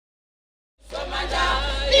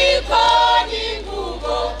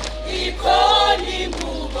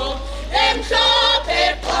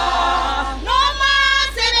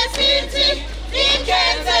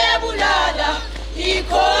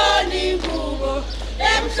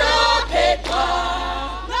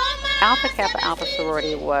Kappa Alpha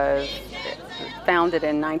Sorority was founded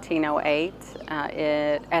in 1908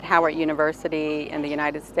 at Howard University in the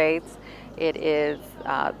United States. It is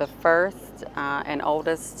the first and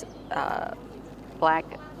oldest black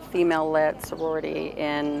female-led sorority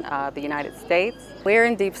in the United States. We're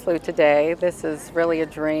in Deep Slough today. This is really a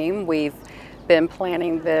dream. We've been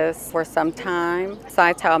planning this for some time.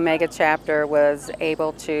 Psi Tau Mega Chapter was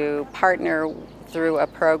able to partner through a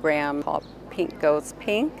program called Pink Goes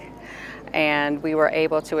Pink, and we were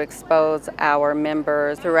able to expose our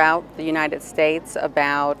members throughout the United States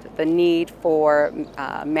about the need for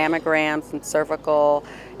mammograms and cervical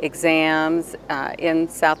exams in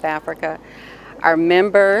South Africa. Our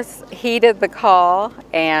members heeded the call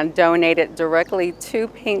and donated directly to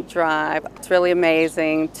Pink Drive. It's really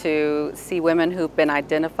amazing to see women who've been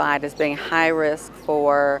identified as being high risk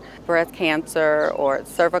for breast cancer or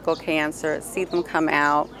cervical cancer, see them come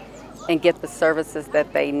out and get the services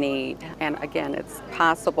that they need. And again, it's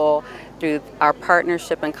possible through our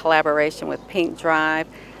partnership and collaboration with Pink Drive,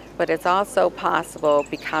 but it's also possible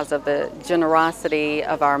because of the generosity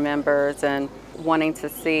of our members and wanting to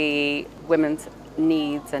see women's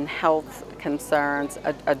needs and health concerns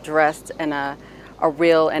addressed in a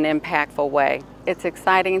real and impactful way. It's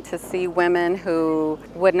exciting to see women who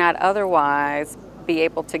would not otherwise be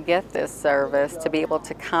able to get this service, to be able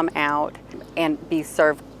to come out and be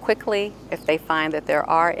served quickly if they find that there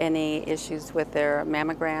are any issues with their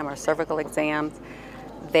mammogram or cervical exams.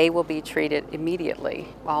 They will be treated immediately.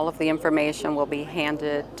 All of the information will be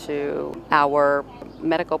handed to our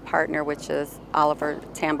medical partner, which is Oliver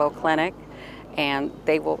Tambo Clinic, and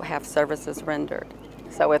they will have services rendered.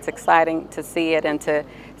 So it's exciting to see it and to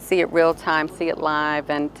see it real time, see it live,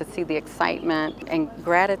 and to see the excitement and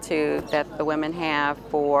gratitude that the women have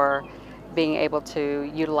for being able to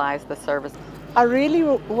utilize the service. I really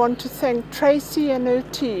want to thank Tracy and her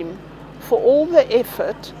team for all the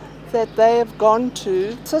effort that they have gone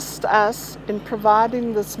to assist us in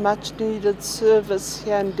providing this much needed service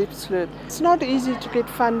here in Deep Slough. It's not easy to get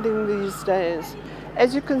funding these days.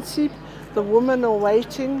 As you can see, the women are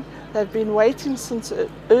waiting. They've been waiting since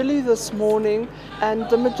early this morning, and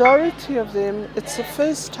the majority of them, it's the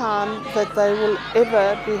first time that they will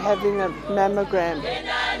ever be having a mammogram.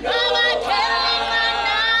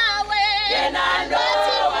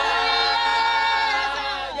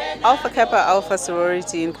 Alpha Kappa Alpha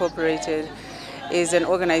Sorority Incorporated is an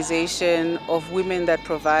organization of women that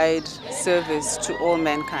provide service to all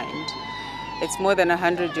mankind. It's more than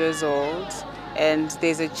 100 years old, and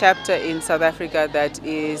there's a chapter in South Africa that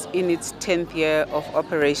is in its 10th year of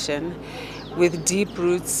operation with deep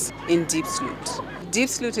roots in Deep Slough. Deep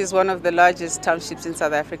Slough is one of the largest townships in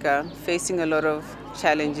South Africa, facing a lot of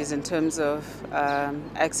challenges in terms of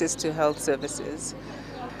access to health services.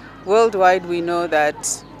 Worldwide, we know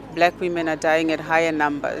that Black women are dying at higher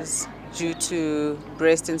numbers due to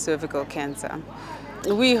breast and cervical cancer.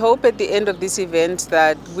 We hope at the end of this event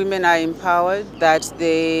that women are empowered, that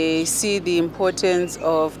they see the importance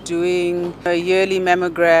of doing a yearly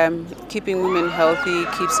mammogram. Keeping women healthy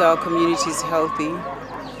keeps our communities healthy.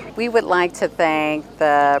 We would like to thank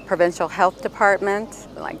the Provincial Health Department.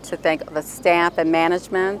 We'd like to thank the staff and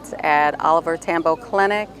management at Oliver Tambo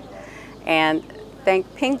Clinic, and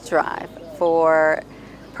thank Pink Drive for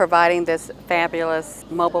providing this fabulous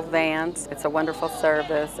mobile vans. It's a wonderful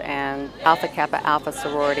service, and Alpha Kappa Alpha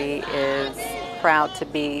Sorority is proud to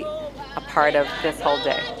be a part of this whole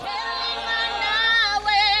day.